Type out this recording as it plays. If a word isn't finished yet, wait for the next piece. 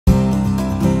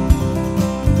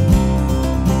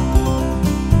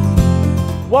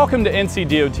Welcome to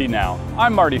NCDOT Now.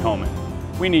 I'm Marty Homan.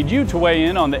 We need you to weigh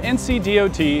in on the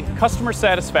NCDOT Customer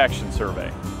Satisfaction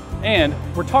Survey. And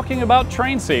we're talking about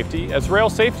train safety as Rail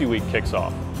Safety Week kicks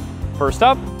off. First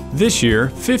up, this year,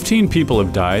 15 people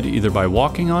have died either by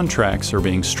walking on tracks or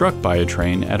being struck by a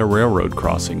train at a railroad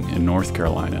crossing in North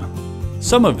Carolina.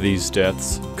 Some of these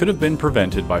deaths could have been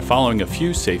prevented by following a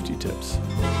few safety tips.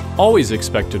 Always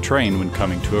expect a train when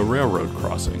coming to a railroad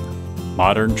crossing.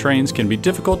 Modern trains can be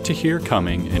difficult to hear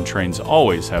coming, and trains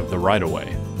always have the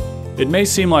right-of-way. It may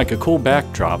seem like a cool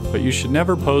backdrop, but you should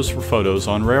never pose for photos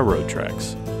on railroad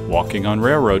tracks. Walking on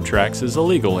railroad tracks is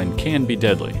illegal and can be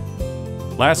deadly.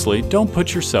 Lastly, don't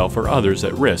put yourself or others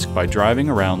at risk by driving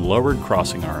around lowered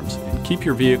crossing arms, and keep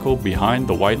your vehicle behind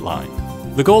the white line.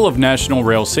 The goal of National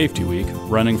Rail Safety Week,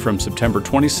 running from September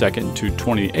 22nd to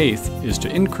 28th, is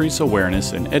to increase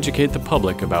awareness and educate the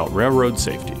public about railroad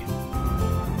safety.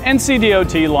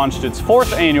 NCDOT launched its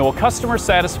 4th annual Customer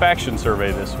Satisfaction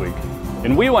Survey this week,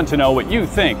 and we want to know what you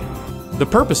think. The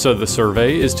purpose of the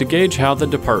survey is to gauge how the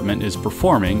department is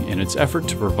performing in its effort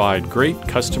to provide great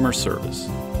customer service.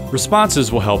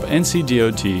 Responses will help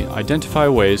NCDOT identify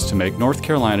ways to make North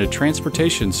Carolina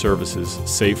transportation services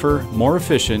safer, more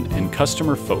efficient, and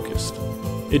customer-focused.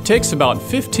 It takes about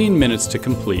 15 minutes to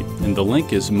complete, and the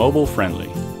link is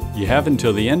mobile-friendly. You have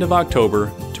until the end of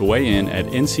October to weigh in at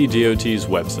NCDOT's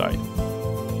website.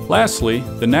 Lastly,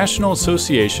 the National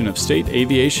Association of State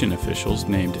Aviation Officials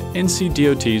named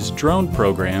NCDOT's drone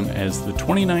program as the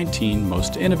 2019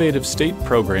 Most Innovative State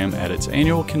Program at its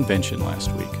annual convention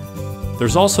last week.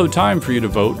 There's also time for you to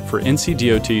vote for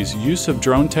NCDOT's use of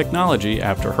drone technology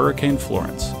after Hurricane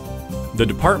Florence. The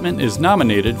department is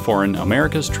nominated for an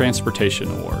America's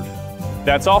Transportation Award.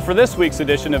 That's all for this week's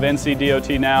edition of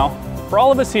NCDOT Now. For all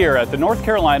of us here at the North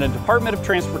Carolina Department of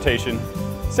Transportation,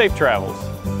 safe travels.